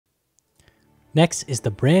Next is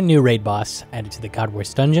the brand new raid boss added to the God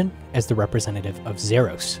Wars dungeon as the representative of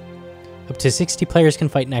Zaros. Up to 60 players can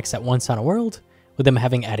fight Nex at once on a world, with them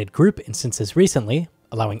having added group instances recently,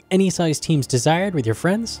 allowing any size teams desired with your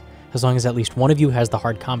friends, as long as at least one of you has the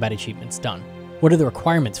hard combat achievements done. What are the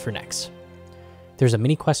requirements for Nex? There's a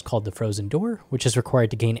mini quest called the Frozen Door, which is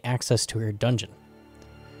required to gain access to her dungeon.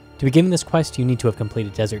 To be given this quest, you need to have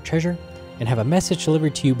completed Desert Treasure, and have a message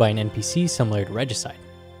delivered to you by an NPC similar to Regicide.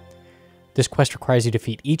 This quest requires you to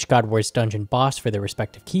defeat each God Wars dungeon boss for their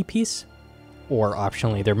respective key piece, or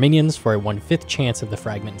optionally their minions for a 1/5 chance of the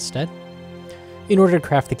fragment instead, in order to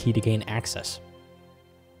craft the key to gain access.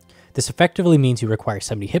 This effectively means you require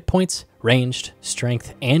 70 hit points, ranged,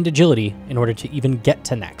 strength, and agility in order to even get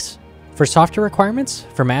to Nex. For softer requirements,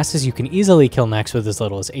 for masses you can easily kill Nex with as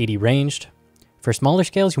little as 80 ranged. For smaller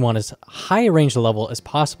scales you want as high a ranged level as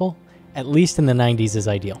possible, at least in the 90s is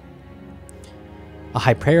ideal. A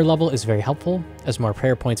high prayer level is very helpful, as more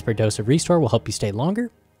prayer points per dose of restore will help you stay longer.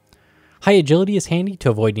 High agility is handy to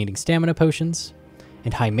avoid needing stamina potions,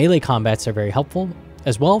 and high melee combats are very helpful,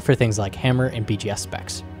 as well for things like hammer and BGS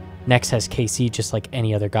specs. Nex has KC just like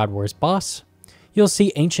any other God Wars boss. You'll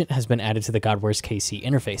see Ancient has been added to the God Wars KC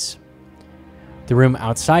interface. The room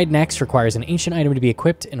outside Nex requires an Ancient item to be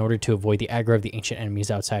equipped in order to avoid the aggro of the Ancient enemies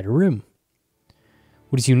outside a room.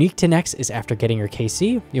 What is unique to Nex is after getting your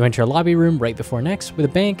KC, you enter a lobby room right before Nex with a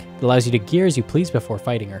bank that allows you to gear as you please before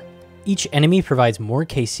fighting her. Each enemy provides more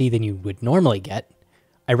KC than you would normally get.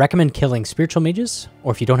 I recommend killing Spiritual Mages,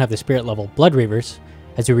 or if you don't have the Spirit level, Blood Reavers,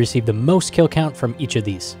 as you receive the most kill count from each of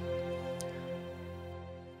these.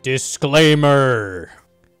 Disclaimer!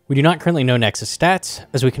 We do not currently know Nex's stats,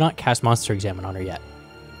 as we cannot cast Monster Examine on her yet.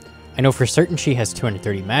 I know for certain she has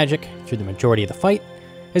 230 magic through the majority of the fight,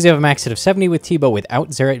 as you have a max hit of 70 with T-Bow without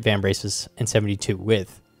Zerite Vambraces, and 72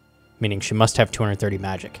 with, meaning she must have 230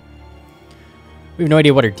 magic. We have no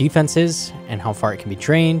idea what her defense is, and how far it can be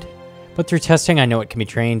trained, but through testing I know it can be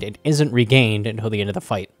trained and isn't regained until the end of the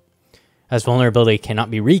fight, as vulnerability cannot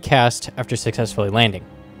be recast after successfully landing.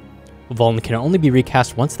 Vuln can only be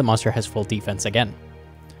recast once the monster has full defense again.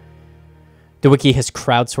 The wiki has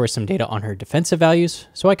crowdsourced some data on her defensive values,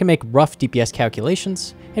 so I can make rough DPS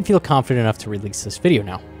calculations and feel confident enough to release this video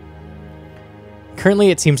now.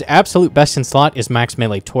 Currently, it seems absolute best in slot is max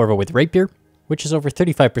melee Torva with Rapier, which is over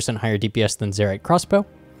 35% higher DPS than Zerite Crossbow,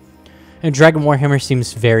 and Dragon Warhammer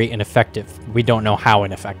seems very ineffective. We don't know how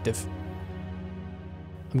ineffective.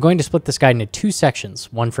 I'm going to split this guide into two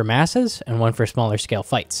sections, one for masses and one for smaller scale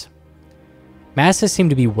fights. Masses seem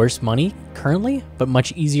to be worse money currently, but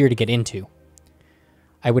much easier to get into.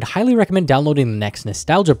 I would highly recommend downloading the Nex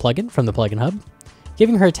Nostalgia plugin from the Plugin Hub.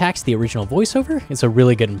 Giving her attacks the original voiceover is a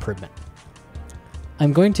really good improvement.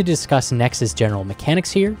 I'm going to discuss Nex's general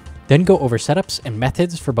mechanics here, then go over setups and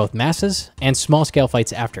methods for both masses and small scale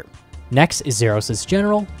fights after. Nex is Zaros'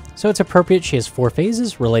 general, so it's appropriate she has 4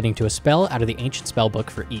 phases relating to a spell out of the ancient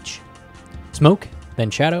spellbook for each. Smoke,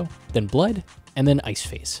 then Shadow, then Blood, and then Ice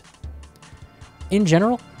phase. In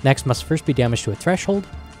general, Nex must first be damaged to a threshold,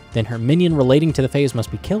 then her minion relating to the phase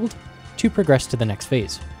must be killed to progress to the next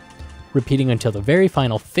phase, repeating until the very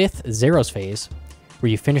final 5th Zaros phase, where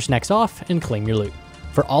you finish Nex off and claim your loot.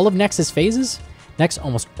 For all of Nex's phases, Nex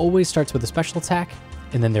almost always starts with a special attack,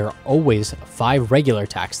 and then there are always 5 regular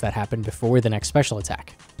attacks that happen before the next special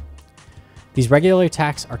attack. These regular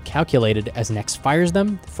attacks are calculated as Nex fires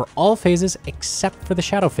them for all phases except for the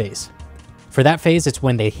Shadow phase. For that phase, it's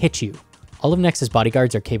when they hit you. All of Nex's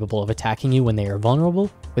bodyguards are capable of attacking you when they are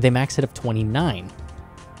vulnerable, with a max hit of 29,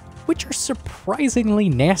 which are surprisingly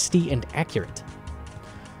nasty and accurate.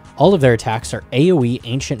 All of their attacks are AoE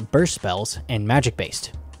Ancient Burst spells and magic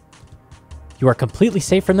based. You are completely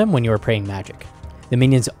safe from them when you are praying magic. The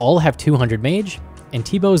minions all have 200 mage, and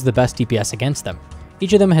T-Bow is the best DPS against them.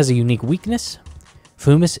 Each of them has a unique weakness.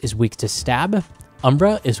 Fumus is weak to stab,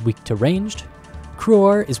 Umbra is weak to ranged,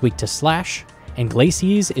 Cruor is weak to slash, and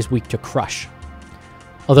Glacies is weak to crush.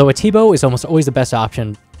 Although a T-Bow is almost always the best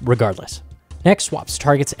option regardless. Nex swaps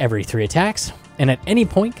targets every 3 attacks, and at any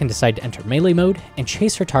point can decide to enter melee mode and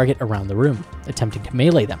chase her target around the room, attempting to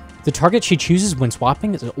melee them. The target she chooses when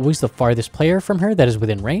swapping is always the farthest player from her that is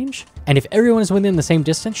within range, and if everyone is within the same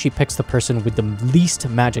distance, she picks the person with the least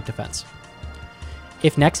magic defense.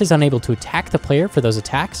 If Nex is unable to attack the player for those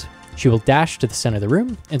attacks, she will dash to the center of the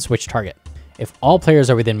room and switch target. If all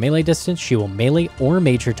players are within melee distance, she will melee or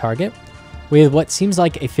mage her target, with what seems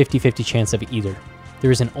like a 50-50 chance of either.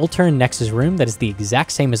 There is an altar in Nex's room that is the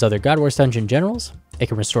exact same as other God Wars dungeon generals. It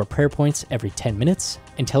can restore prayer points every 10 minutes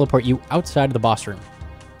and teleport you outside of the boss room.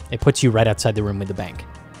 It puts you right outside the room with the bank.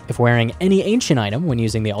 If wearing any ancient item when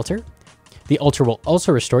using the altar, The Ultra will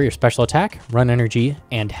also restore your special attack, run energy,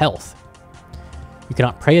 and health. You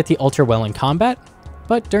cannot pray at the Ultra while in combat,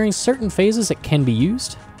 but during certain phases it can be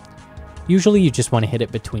used. Usually you just want to hit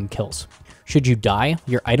it between kills. Should you die,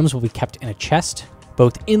 your items will be kept in a chest,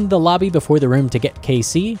 both in the lobby before the room to get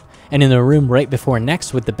KC, and in the room right before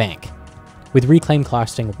next with the bank, with reclaim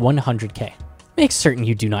costing 100k. Make certain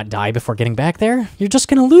you do not die before getting back there. You're just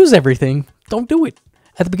going to lose everything. Don't do it.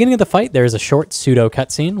 At the beginning of the fight, there is a short pseudo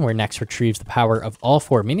cutscene where Nex retrieves the power of all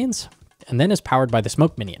 4 minions, and then is powered by the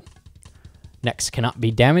smoke minion. Nex cannot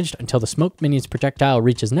be damaged until the smoke minion's projectile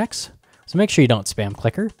reaches Nex, so make sure you don't spam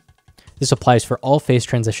clicker. This applies for all phase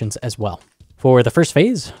transitions as well. For the first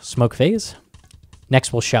phase, smoke phase,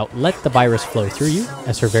 Nex will shout, "Let the virus flow through you,"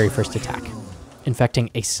 as her very first attack, infecting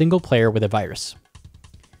a single player with a virus.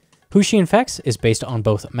 Who she infects is based on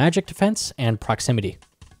both magic defense and proximity.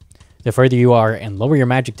 The further you are and lower your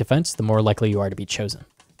magic defense, the more likely you are to be chosen.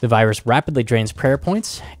 The virus rapidly drains prayer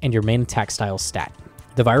points and your main attack style stat.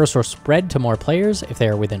 The virus will spread to more players if they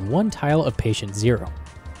are within 1 tile of patient 0.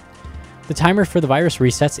 The timer for the virus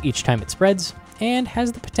resets each time it spreads, and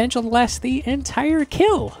has the potential to last the entire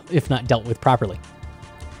kill if not dealt with properly.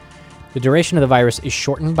 The duration of the virus is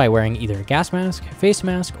shortened by wearing either a gas mask, face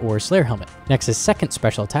mask, or Slayer helmet. Nex's second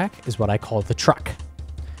special attack is what I call the truck.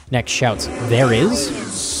 Nex shouts, "There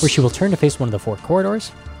is," where she will turn to face one of the 4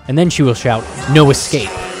 corridors, and then she will shout, "No escape,"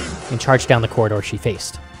 and charge down the corridor she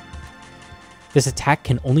faced. This attack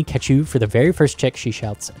can only catch you for the very first check she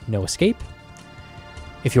shouts, "No escape."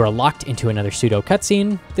 If you are locked into another pseudo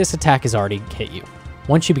cutscene, this attack has already hit you.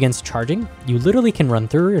 Once she begins charging, you literally can run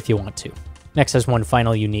through her if you want to. Nex has one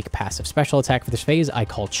final unique passive special attack for this phase I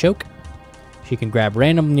call Choke. She can grab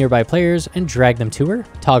random nearby players and drag them to her,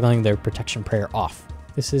 toggling their protection prayer off.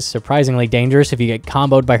 This is surprisingly dangerous if you get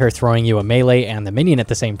comboed by her throwing you a melee and the minion at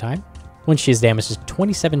the same time. Once she is damaged to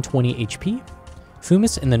 2720 HP,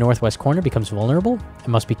 Fumus in the northwest corner becomes vulnerable and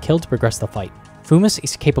must be killed to progress the fight. Fumus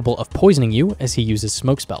is capable of poisoning you as he uses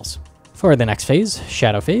smoke spells. For the next phase,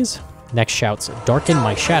 Shadow phase, Nex shouts, "Darken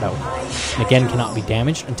my shadow," and again cannot be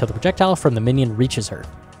damaged until the projectile from the minion reaches her.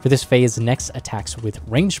 For this phase, Nex attacks with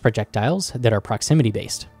ranged projectiles that are proximity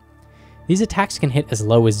based. These attacks can hit as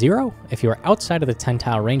low as 0 if you are outside of the 10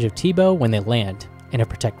 tile range of T-bow when they land, and a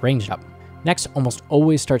protect ranged up. Nex almost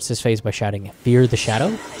always starts this phase by shouting, "Fear the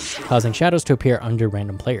shadow," causing shadows to appear under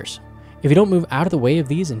random players. If you don't move out of the way of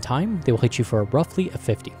these in time, they will hit you for roughly a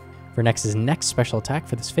 50. For Nex's next special attack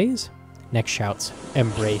for this phase, Nex shouts,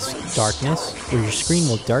 "Embrace darkness," where your screen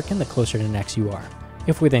will darken the closer to Nex you are.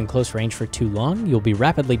 If within close range for too long, you'll be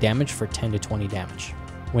rapidly damaged for 10 to 20 damage.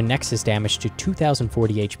 When Nex is damaged to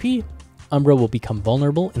 2040 HP, Umbra will become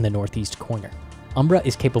vulnerable in the northeast corner. Umbra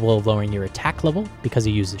is capable of lowering your attack level because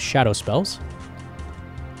he uses shadow spells.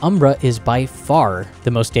 Umbra is by far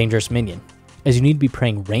the most dangerous minion, as you need to be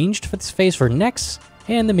praying ranged for this phase for Nex,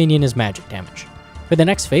 and the minion is magic damage. For the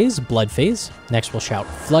next phase, Blood phase, Nex will shout,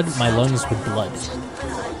 "Flood my lungs with blood."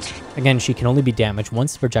 Again, she can only be damaged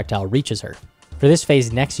once the projectile reaches her. For this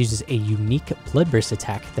phase, Nex uses a unique Bloodburst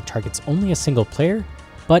attack that targets only a single player,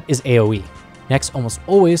 but is AoE. Nex almost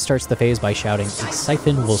always starts the phase by shouting, "A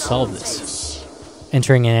siphon will solve this,"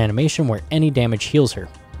 entering an animation where any damage heals her.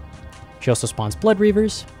 She also spawns Blood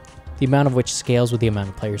Reavers, the amount of which scales with the amount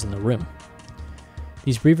of players in the room.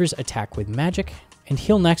 These Reavers attack with magic, and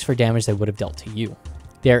heal Nex for damage they would have dealt to you.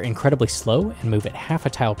 They are incredibly slow and move at half a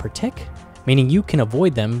tile per tick, meaning you can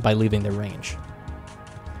avoid them by leaving their range.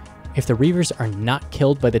 If the Reavers are not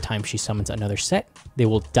killed by the time she summons another set, they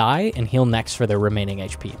will die and heal Nex for their remaining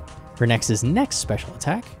HP. For Nex's next special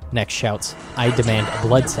attack, Nex shouts, "I demand a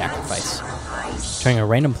blood sacrifice," turning a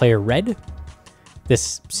random player red.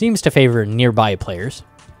 This seems to favor nearby players.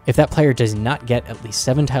 If that player does not get at least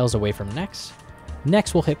 7 tiles away from Nex,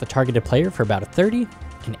 Nex will hit the targeted player for about a 30,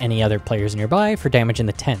 and any other players nearby for damage in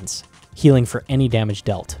the 10s, healing for any damage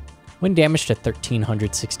dealt. When damaged to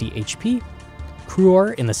 1360 HP,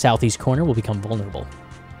 Kruor in the southeast corner will become vulnerable.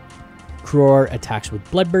 Kruor attacks with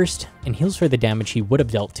Bloodburst and heals for the damage he would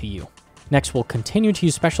have dealt to you. Nex will continue to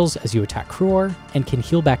use specials as you attack Kruor, and can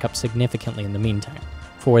heal back up significantly in the meantime.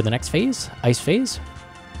 For the next phase, Ice phase,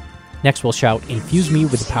 Nex will shout, "Infuse me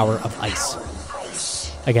with the power of ice."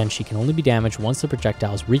 Again, she can only be damaged once the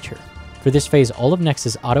projectiles reach her. For this phase, all of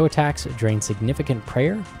Nex's auto attacks drain significant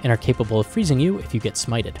prayer and are capable of freezing you if you get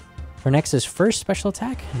smited. For Nex's first special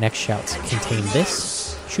attack, Nex shouts, "Contain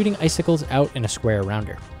this," shooting icicles out in a square around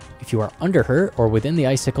her. If you are under her or within the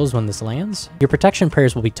icicles when this lands, your protection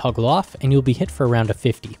prayers will be toggled off and you'll be hit for around a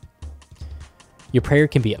 50. Your prayer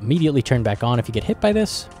can be immediately turned back on if you get hit by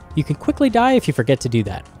this. You can quickly die if you forget to do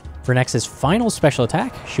that. For Nex's final special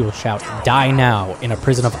attack, she will shout, "Die now," in a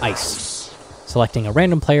prison of ice. selecting a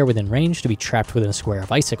random player within range to be trapped within a square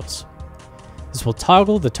of icicles. This will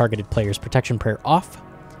toggle the targeted player's protection prayer off,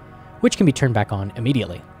 which can be turned back on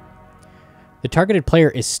immediately. The targeted player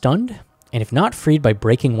is stunned, and if not freed by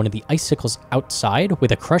breaking one of the icicles outside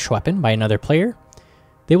with a crush weapon by another player,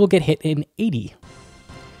 they will get hit in 80.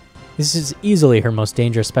 This is easily her most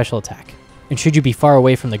dangerous special attack, and should you be far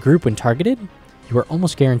away from the group when targeted, you are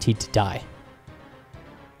almost guaranteed to die.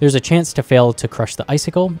 There's a chance to fail to crush the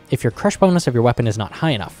icicle if your crush bonus of your weapon is not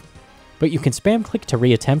high enough, but you can spam click to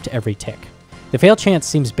reattempt every tick. The fail chance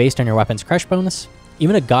seems based on your weapon's crush bonus.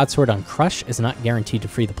 Even a Godsword on crush is not guaranteed to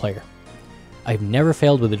free the player. I've never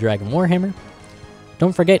failed with a Dragon Warhammer.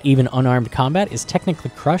 Don't forget, even unarmed combat is technically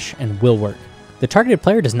crush and will work. The targeted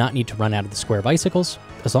player does not need to run out of the square of icicles.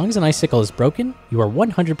 As long as an icicle is broken, you are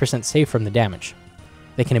 100% safe from the damage.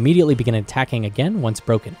 They can immediately begin attacking again once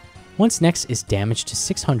broken. Once Nex is damaged to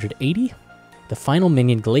 680, the final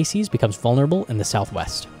minion Glacies becomes vulnerable in the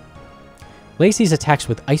southwest. Glacies attacks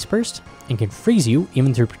with Ice Burst and can freeze you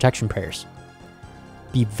even through protection prayers.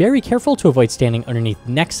 Be very careful to avoid standing underneath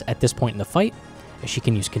Nex at this point in the fight, as she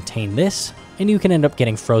can use Contain This, and you can end up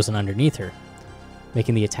getting frozen underneath her,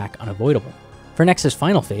 making the attack unavoidable. For Nex's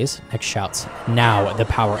final phase, Nex shouts, "Now the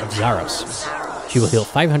power of Zaros." She will heal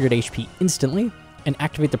 500 HP instantly and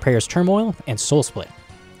activate the prayer's Turmoil and Soul Split.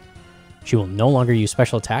 She will no longer use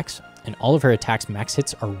special attacks, and all of her attacks' max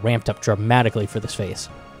hits are ramped up dramatically for this phase.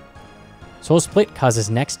 Soul Split causes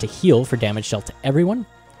Nex to heal for damage dealt to everyone.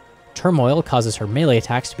 Turmoil causes her melee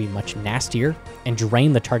attacks to be much nastier and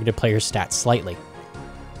drain the targeted player's stats slightly.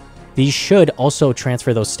 These should also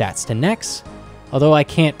transfer those stats to Nex, although I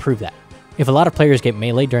can't prove that. If a lot of players get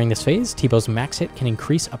melee during this phase, T-Bow's max hit can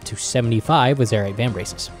increase up to 75 with Zarite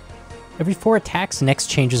Vambraces. Every 4 attacks, Nex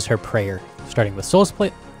changes her prayer, starting with Soul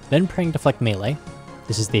Split, then praying Deflect Melee.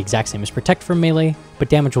 This is the exact same as Protect from melee, but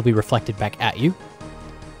damage will be reflected back at you.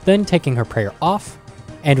 Then taking her prayer off,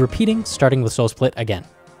 and repeating, starting with Soul Split again.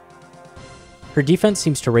 Her defense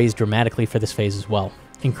seems to raise dramatically for this phase as well,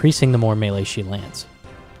 increasing the more melee she lands.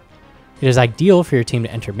 It is ideal for your team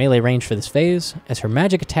to enter melee range for this phase, as her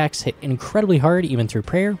magic attacks hit incredibly hard even through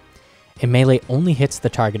prayer, and melee only hits the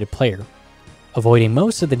targeted player, avoiding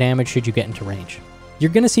most of the damage should you get into range.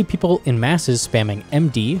 You're going to see people in masses spamming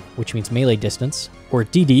MD, which means melee distance, or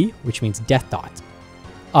DD, which means death dot,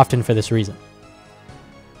 often for this reason.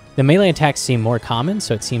 The melee attacks seem more common,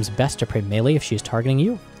 so it seems best to pray melee if she is targeting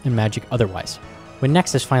you, and magic otherwise. When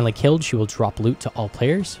Nex is finally killed, she will drop loot to all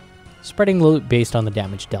players, spreading the loot based on the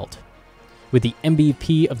damage dealt, with the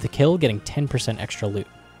MVP of the kill getting 10% extra loot.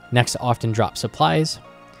 Nex often drops supplies.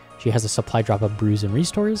 She has a supply drop of brews and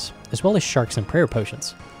restores, as well as sharks and prayer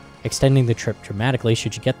potions, extending the trip dramatically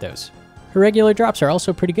should you get those. Her regular drops are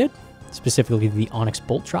also pretty good. Specifically, the Onyx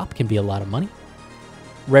Bolt drop can be a lot of money.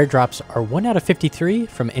 Rare drops are 1 out of 53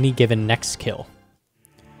 from any given Nex kill.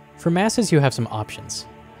 For masses, you have some options.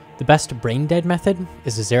 The best brain dead method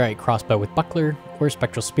is a Zarite crossbow with buckler or a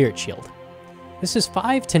spectral spirit shield. This is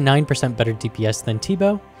 5 to 9% better DPS than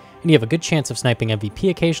T-Bow, and you have a good chance of sniping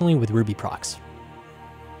MVP occasionally with ruby procs.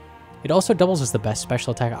 It also doubles as the best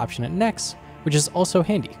special attack option at Nex, which is also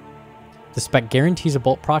handy. The spec guarantees a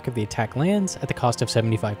bolt proc if the attack lands at the cost of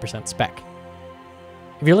 75% spec.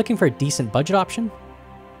 If you're looking for a decent budget option,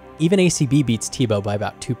 even ACB beats T-Bow by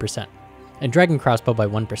about 2%, and Dragon Crossbow by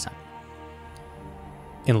 1%.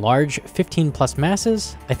 In large 15 plus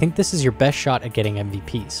masses, I think this is your best shot at getting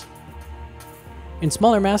MVPs. In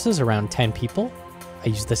smaller masses, around 10 people, I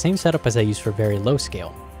use the same setup as I use for very low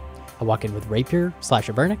scale. I walk in with Rapier /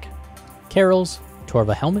 Avernic, Carols,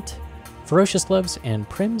 Torva Helmet, Ferocious Gloves, and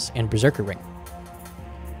Prims and Berserker Ring.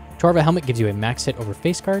 Torva Helmet gives you a max hit over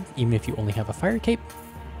face guard, even if you only have a fire cape.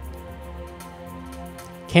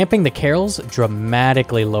 Camping the Carols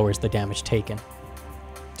dramatically lowers the damage taken.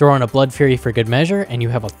 Throw in a Blood Fury for good measure, and you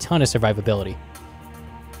have a ton of survivability.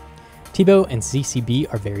 T-Bow and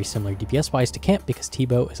ZCB are very similar DPS-wise to Camp because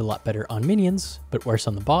T-Bow is a lot better on minions, but worse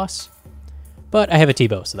on the boss. But I have a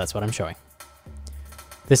T-Bow, so that's what I'm showing.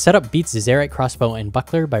 This setup beats Zarite Crossbow and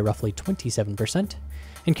Buckler by roughly 27%,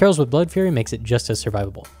 and Carols with Blood Fury makes it just as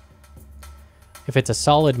survivable. If it's a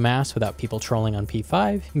solid mass without people trolling on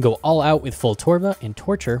P5, you can go all out with full Torva and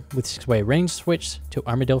Torture with 6-way range switch to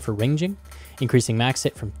Armadillo for ranging, increasing max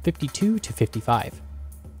hit from 52 to 55.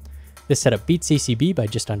 This setup beats CCB by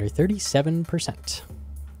just under 37%.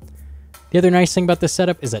 The other nice thing about this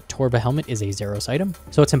setup is that Torva Helmet is a Zaros item,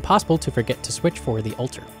 so it's impossible to forget to switch for the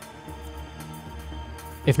Altar.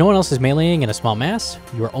 If no one else is meleeing in a small mass,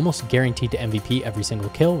 you are almost guaranteed to MVP every single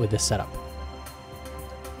kill with this setup.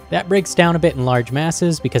 That breaks down a bit in large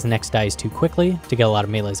masses because Nex dies too quickly to get a lot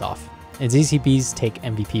of melees off. and ZCBs take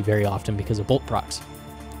MVP very often because of bolt procs.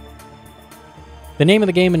 The name of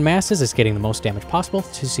the game in masses is getting the most damage possible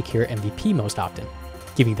to secure MVP most often,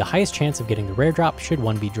 giving you the highest chance of getting the rare drop should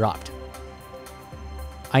one be dropped.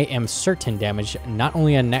 I am certain damage not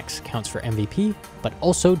only on Nex counts for MVP, but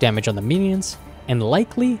also damage on the minions, and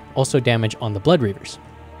likely also damage on the Blood Reavers.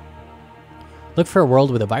 Look for a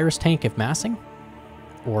world with a virus tank if massing,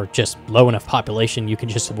 or just low enough population you can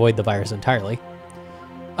just avoid the virus entirely.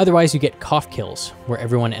 Otherwise you get cough kills, where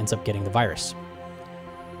everyone ends up getting the virus.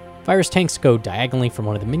 Virus tanks go diagonally from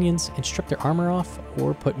one of the minions and strip their armor off,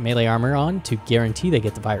 or put melee armor on to guarantee they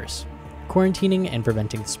get the virus, quarantining and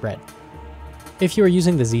preventing the spread. If you are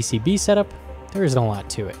using the ZCB setup, there isn't a lot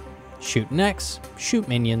to it. Shoot Nex, shoot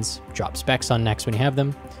minions, drop specs on Nex when you have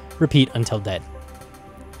them, repeat until dead.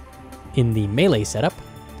 In the melee setup,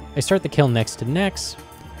 I start the kill next to Nex,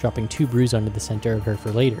 dropping 2 brews onto the center of her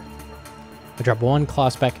for later. I drop 1 claw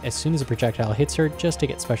spec as soon as a projectile hits her just to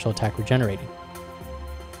get special attack regenerating.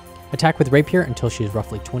 Attack with Rapier until she is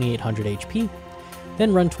roughly 2800 HP,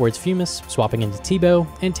 then run towards Fumus, swapping into T-Bow,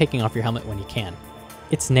 and taking off your helmet when you can.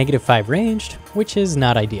 It's -5 ranged, which is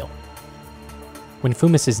not ideal. When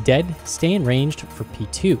Fumus is dead, stay in ranged for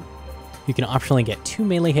P2. You can optionally get 2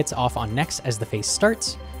 melee hits off on Nex as the phase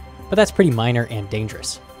starts, but that's pretty minor and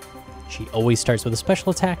dangerous. She always starts with a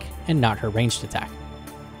special attack and not her ranged attack.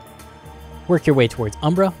 Work your way towards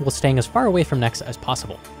Umbra while staying as far away from Nex as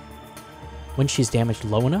possible. When she's damaged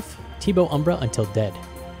low enough, T-Bow Umbra until dead.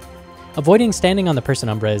 Avoiding standing on the person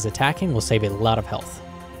Umbra is attacking will save a lot of health.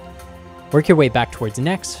 Work your way back towards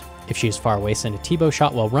Nex. If she is far away, send a T-Bow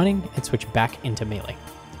shot while running and switch back into melee.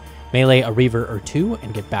 Melee a Reaver or 2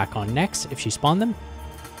 and get back on Nex if she spawned them.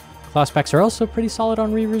 Claw specs are also pretty solid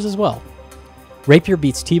on Reavers as well. Rapier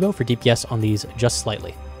beats T-Bow for DPS on these just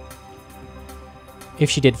slightly. If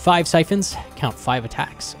she did 5 siphons, count 5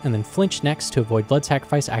 attacks, and then flinch Nex to avoid blood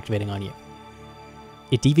sacrifice activating on you.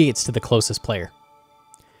 It deviates to the closest player.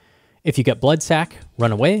 If you get blood sac,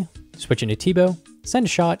 run away, switch into T-Bow, send a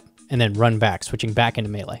shot, and then run back, switching back into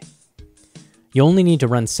melee. You only need to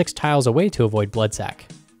run 6 tiles away to avoid blood sac.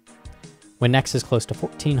 When Nex is close to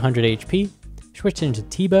 1400 HP, switch into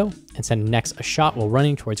T-Bow and send Nex a shot while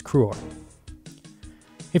running towards Cruor.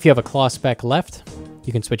 If you have a claw spec left,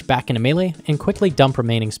 you can switch back into melee and quickly dump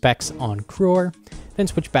remaining specs on Cruor, then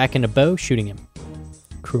switch back into bow, shooting him.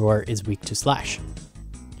 Cruor is weak to slash.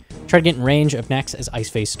 Try to get in range of Nex as Ice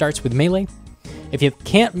Phase starts with melee. If you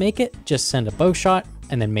can't make it, just send a bow shot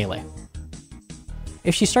and then melee.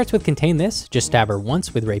 If she starts with Contain This, just stab her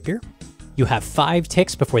once with Rapier. You have 5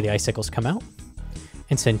 ticks before the icicles come out,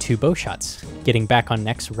 and send 2 bow shots, getting back on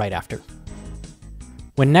Nex right after.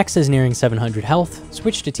 When Nex is nearing 700 health,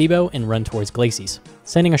 switch to T-Bow and run towards Glacies,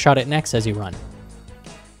 sending a shot at Nex as you run.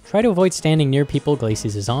 Try to avoid standing near people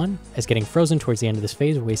Glacies is on, as getting frozen towards the end of this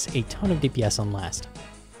phase wastes a ton of DPS on last.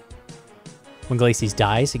 When Glacies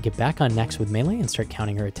dies, get back on Nex with melee and start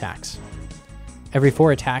counting her attacks. Every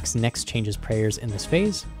 4 attacks, Nex changes prayers in this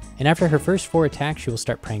phase, and after her first 4 attacks, she will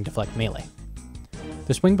start praying deflect melee.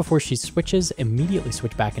 The swing before she switches, immediately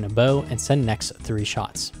switch back into bow and send Nex 3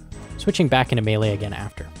 shots, switching back into melee again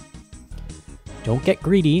after. Don't get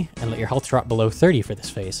greedy and let your health drop below 30 for this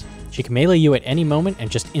phase. She can melee you at any moment and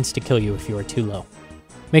just insta-kill you if you are too low.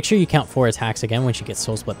 Make sure you count 4 attacks again when she gets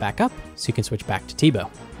soul split back up, so you can switch back to T-Bow.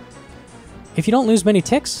 If you don't lose many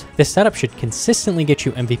ticks, this setup should consistently get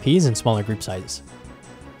you MVPs in smaller group sizes.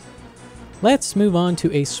 Let's move on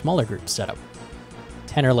to a smaller group setup.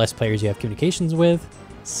 10 or less players you have communications with,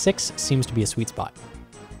 6 seems to be a sweet spot.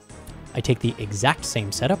 I take the exact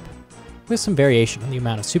same setup, with some variation on the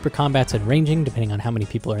amount of super combats and ranging depending on how many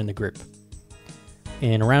people are in the group.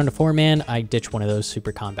 In a round of 4-man, I ditch one of those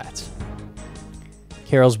super combats.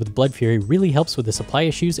 Carols with Blood Fury really helps with the supply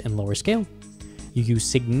issues in lower scale. You use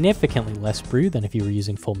significantly less brew than if you were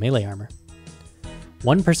using full melee armor.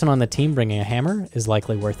 One person on the team bringing a hammer is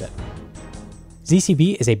likely worth it.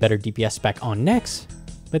 ZCB is a better DPS spec on Nex,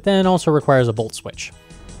 but then also requires a bolt switch.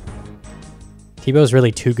 T-Bow is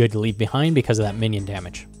really too good to leave behind because of that minion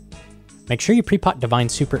damage. Make sure you pre-pot Divine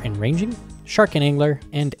Super and Ranging, Shark and Angler,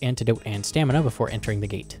 and Antidote and Stamina before entering the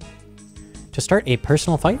gate. To start a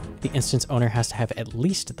personal fight, the instance owner has to have at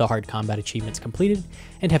least the hard combat achievements completed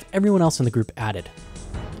and have everyone else in the group added.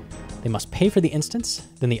 They must pay for the instance,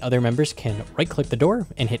 then the other members can right-click the door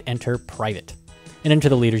and hit Enter Private, and enter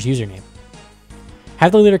the leader's username.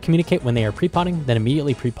 Have the leader communicate when they are pre-potting, then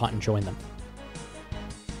immediately pre-pot and join them.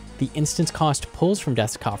 The instance cost pulls from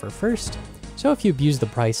Death's Coffer first, so if you abuse the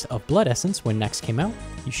price of Blood Essence when Nex came out,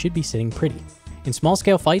 you should be sitting pretty. In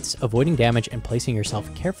small-scale fights, avoiding damage and placing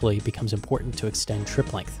yourself carefully becomes important to extend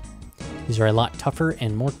trip length. These are a lot tougher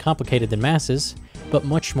and more complicated than masses, but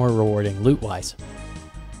much more rewarding loot-wise.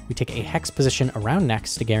 We take a hex position around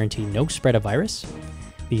Nex to guarantee no spread of virus.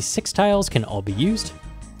 These 6 tiles can all be used.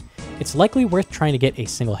 It's likely worth trying to get a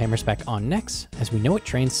single hammer spec on Nex, as we know it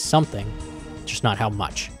drains something, just not how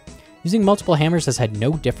much. Using multiple hammers has had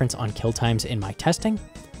no difference on kill times in my testing.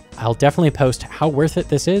 I'll definitely post how worth it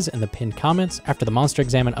this is in the pinned comments after the Monster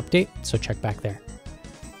Examine update, so check back there.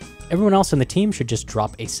 Everyone else in the team should just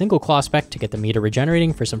drop a single claw spec to get the meter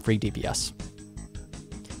regenerating for some free DPS.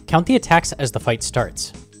 Count the attacks as the fight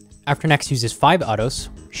starts. After Nex uses 5 autos,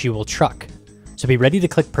 she will truck, so be ready to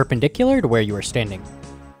click perpendicular to where you are standing.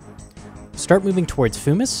 Start moving towards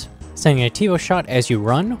Fumus, sending a TiVo shot as you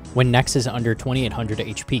run when Nex is under 2800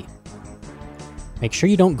 HP. Make sure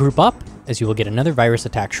you don't group up, as you will get another virus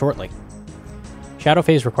attack shortly. Shadow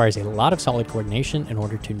Phase requires a lot of solid coordination in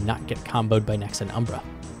order to not get comboed by Nex and Umbra.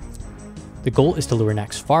 The goal is to lure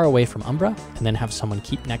Nex far away from Umbra, and then have someone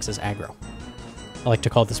keep Nex's aggro. I like to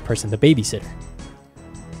call this person the babysitter.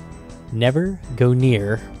 Never go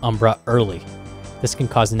near Umbra early. This can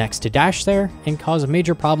cause Nex to dash there, and cause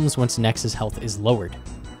major problems once Nex's health is lowered.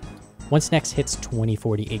 Once Nex hits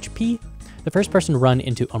 2040 HP, the first person to run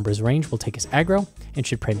into Umbra's range will take his aggro, and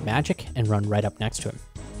should pray magic and run right up next to him.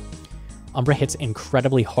 Umbra hits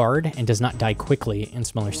incredibly hard and does not die quickly in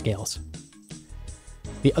smaller scales.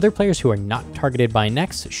 The other players who are not targeted by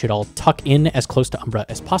Nex should all tuck in as close to Umbra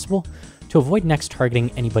as possible to avoid Nex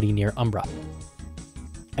targeting anybody near Umbra.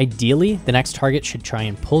 Ideally, the next target should try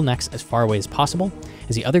and pull Nex as far away as possible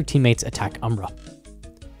as the other teammates attack Umbra.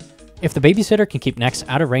 If the babysitter can keep Nex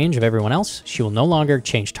out of range of everyone else, she will no longer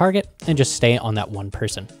change target and just stay on that one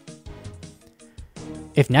person.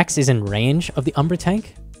 If Nex is in range of the Umbra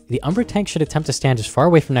tank should attempt to stand as far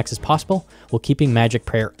away from Nex as possible while keeping Magic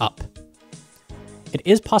Prayer up. It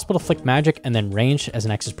is possible to flick magic and then range as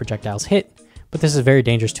Nex's projectiles hit, but this is very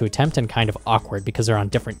dangerous to attempt and kind of awkward because they're on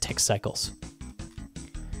different tick cycles.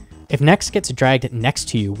 If Nex gets dragged next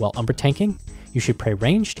to you while Umbra tanking, you should pray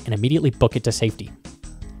ranged and immediately book it to safety.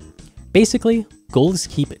 Basically, goal is to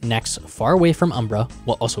keep Nex far away from Umbra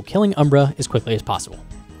while also killing Umbra as quickly as possible.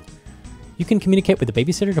 You can communicate with the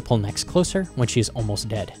babysitter to pull Nex closer when she is almost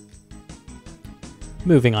dead.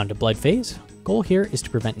 Moving on to Blood Phase, goal here is to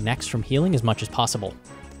prevent Nex from healing as much as possible.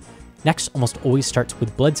 Nex almost always starts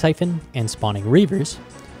with Blood Siphon and spawning Reavers,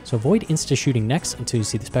 so avoid insta-shooting Nex until you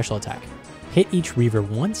see the special attack. Hit each Reaver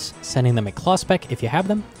once, sending them a claw spec if you have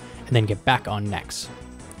them, and then get back on Nex.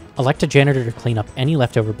 Elect a janitor to clean up any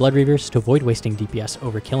leftover Blood Reavers to avoid wasting DPS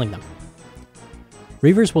over killing them.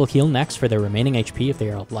 Reavers will heal Nex for their remaining HP if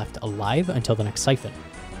they are left alive until the next Siphon.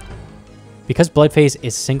 Because Blood Phase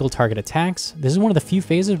is single target attacks, this is one of the few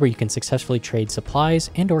phases where you can successfully trade supplies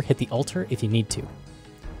and or hit the altar if you need to.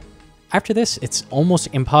 After this, it's almost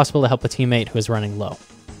impossible to help a teammate who is running low.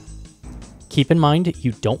 Keep in mind,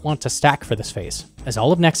 you don't want to stack for this phase, as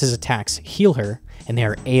all of Nex's attacks heal her, and they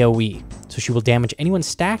are AoE, so she will damage anyone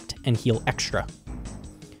stacked and heal extra.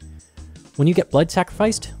 When you get blood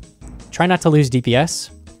sacrificed, try not to lose DPS,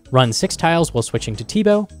 run 6 tiles while switching to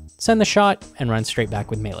T-bow, send the shot, and run straight back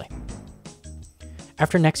with melee.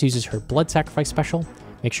 After Nex uses her blood sacrifice special,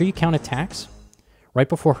 make sure you count attacks. Right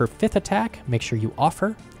before her 5th attack, make sure you off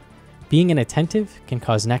her. Being inattentive can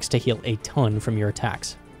cause Nex to heal a ton from your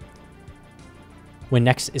attacks. When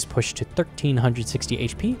Nex is pushed to 1360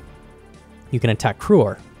 HP, you can attack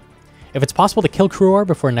Cruor. If it's possible to kill Cruor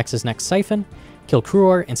before Nex's next Siphon, kill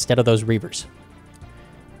Cruor instead of those Reavers.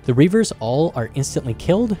 The Reavers all are instantly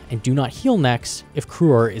killed and do not heal Nex if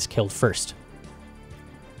Cruor is killed first.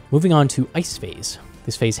 Moving on to Ice Phase.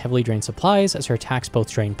 This phase heavily drains supplies as her attacks both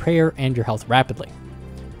drain prayer and your health rapidly.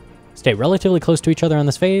 Stay relatively close to each other on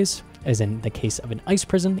this phase, as in the case of an ice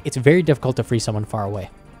prison, it's very difficult to free someone far away.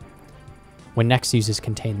 When Nex uses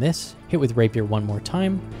Contain This, hit with Rapier one more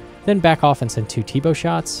time, then back off and send 2 T-bow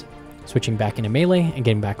shots, switching back into melee and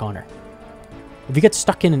getting back on her. If you get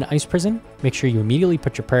stuck in an ice prison, make sure you immediately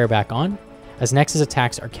put your prayer back on, as Nex's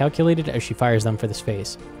attacks are calculated as she fires them for this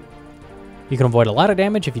phase. You can avoid a lot of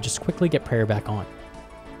damage if you just quickly get prayer back on.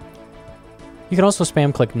 You can also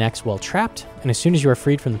spam click Nex while trapped, and as soon as you are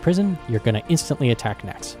freed from the prison, you're going to instantly attack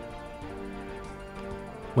Nex.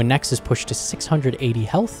 When Nex is pushed to 680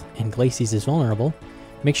 health and Glacies is vulnerable,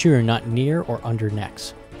 make sure you're not near or under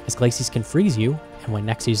Nex, as Glacies can freeze you, and when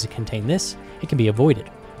Nex uses Contain This, it can be avoided.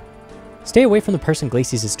 Stay away from the person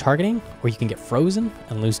Glacies is targeting, or you can get frozen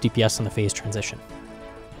and lose DPS on the phase transition.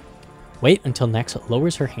 Wait until Nex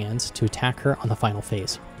lowers her hands to attack her on the final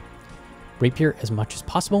phase. Rapier as much as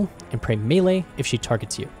possible, and pray melee if she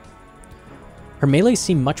targets you. Her melees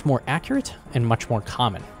seem much more accurate and much more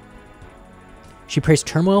common. She prays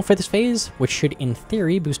Turmoil for this phase, which should in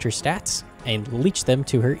theory boost her stats and leech them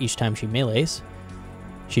to her each time she melees.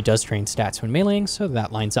 She does drain stats when meleeing, so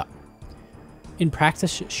that lines up. In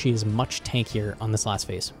practice, she is much tankier on this last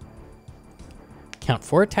phase. Count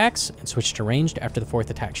 4 attacks and switch to ranged after the 4th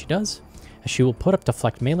attack she does, as she will put up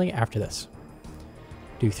deflect melee after this.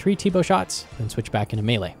 Do 3 T-bow shots, then switch back into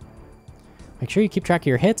melee. Make sure you keep track of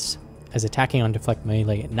your hits, as attacking on deflect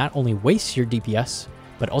melee not only wastes your DPS,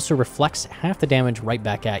 but also reflects half the damage right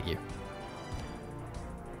back at you.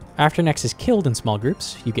 After Nex is killed in small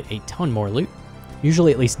groups, you get a ton more loot,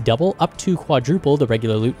 usually at least double up to quadruple the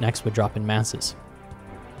regular loot Nex would drop in masses.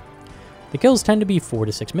 The kills tend to be 4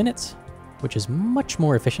 to 6 minutes, which is much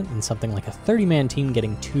more efficient than something like a 30-man team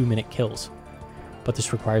getting 2-minute kills, but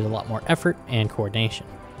this requires a lot more effort and coordination.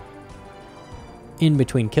 In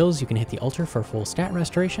between kills, you can hit the altar for full stat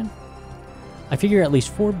restoration. I figure at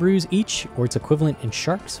least 4 brews each, or its equivalent in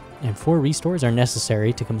sharks, and 4 restores are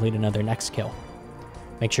necessary to complete another Nex kill.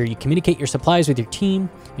 Make sure you communicate your supplies with your team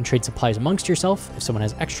and trade supplies amongst yourself if someone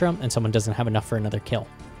has extra and someone doesn't have enough for another kill.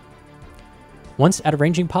 Once at a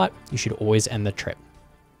ranging pot, you should always end the trip.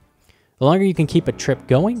 The longer you can keep a trip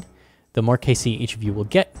going, the more KC each of you will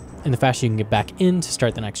get, and the faster you can get back in to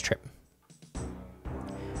start the next trip.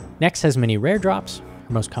 Nex has many rare drops.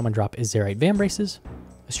 Her most common drop is Zerite Vambraces,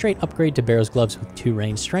 a straight upgrade to Barrow's Gloves with 2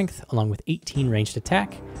 ranged strength, along with 18 ranged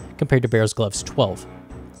attack, compared to Barrow's Gloves' 12.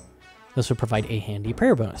 This will provide a handy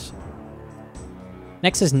prayer bonus.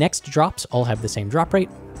 Nex's next drops all have the same drop rate.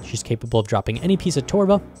 She's capable of dropping any piece of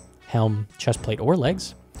Torva, helm, chestplate, or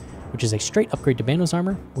legs, which is a straight upgrade to Bando's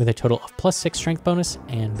armor, with a total of +6 strength bonus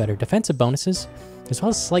and better defensive bonuses, as well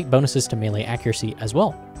as slight bonuses to melee accuracy as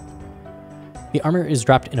well. The armor is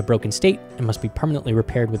dropped in a broken state and must be permanently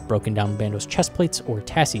repaired with broken down Bando's chestplates or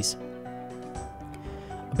tassies.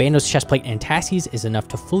 A Bando's chestplate and tassies is enough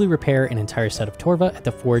to fully repair an entire set of Torva at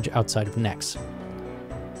the forge outside of Nex.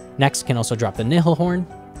 Nex can also drop the Nihilhorn,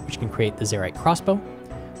 which can create the Zerite crossbow,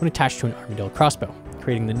 when attached to an Armadillo crossbow,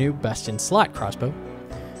 creating the new best-in-slot crossbow.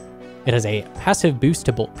 It has a passive boost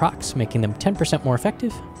to bolt procs, making them 10% more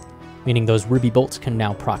effective, meaning those ruby bolts can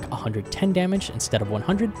now proc 110 damage instead of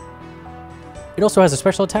 100. It also has a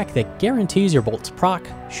special attack that guarantees your bolts proc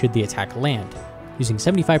should the attack land, using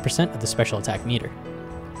 75% of the special attack meter.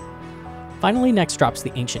 Finally, Nex drops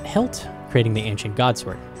the Ancient Hilt, creating the Ancient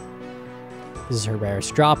Godsword. This is her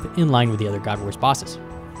rarest drop, in line with the other God Wars bosses.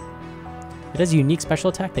 It has a unique special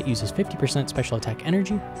attack that uses 50% special attack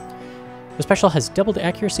energy. The special has doubled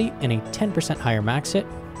accuracy and a 10% higher max hit.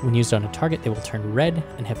 When used on a target, they will turn red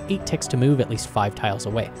and have 8 ticks to move at least 5 tiles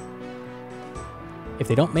away. If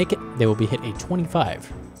they don't make it, they will be hit a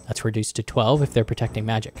 25. That's reduced to 12 if they're protecting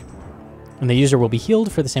magic. And the user will be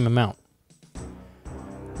healed for the same amount.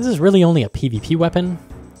 This is really only a PvP weapon,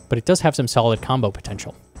 but it does have some solid combo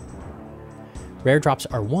potential. Rare drops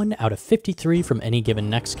are 1 out of 53 from any given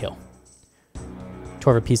Nex kill.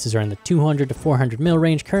 Torva pieces are in the 200 to 400 mil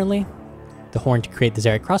range currently. The horn to create the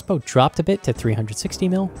Zerite crossbow dropped a bit to 360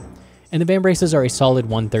 mil, and the Vambraces are a solid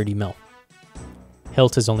 130 mil.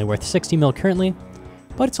 Hilt is only worth 60 mil currently,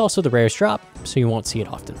 but it's also the rarest drop, so you won't see it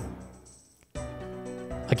often.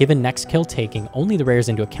 A given Nex kill taking only the rares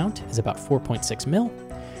into account is about 4.6 mil,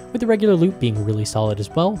 with the regular loot being really solid as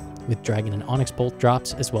well, with Dragon and Onyx Bolt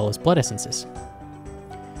drops as well as Blood Essences.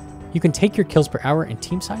 You can take your kills per hour and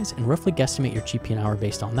team size and roughly guesstimate your GP an hour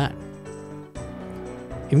based on that.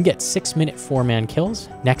 If you can get 6-minute 4-man kills,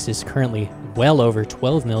 Nex is currently well over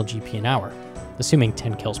 12 mil GP an hour, assuming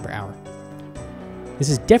 10 kills per hour. This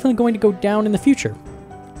is definitely going to go down in the future.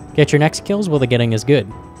 Get your Nex kills while the getting is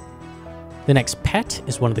good. The Nex pet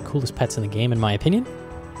is one of the coolest pets in the game in my opinion,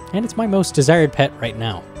 and it's my most desired pet right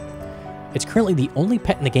now. It's currently the only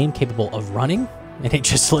pet in the game capable of running, and it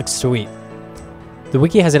just looks sweet. The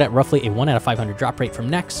wiki has it at roughly a 1 out of 500 drop rate from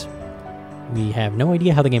Nex. We have no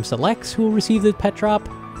idea how the game selects who will receive the pet drop.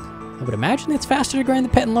 I would imagine it's faster to grind the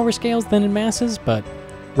pet in lower scales than in masses, but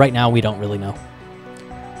right now we don't really know.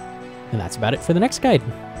 And that's about it for the next guide.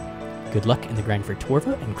 Good luck in the grind for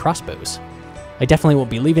Torva and crossbows. I definitely won't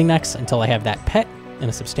be leaving Nex until I have that pet and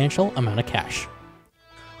a substantial amount of cash.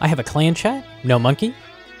 I have a clan chat, Gnomonkey.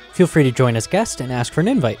 Feel free to join as guest and ask for an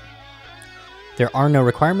invite. There are no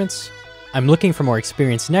requirements. I'm looking for more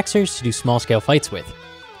experienced Nexers to do small scale fights with.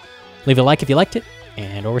 Leave a like if you liked it,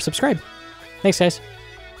 and or subscribe. Thanks guys.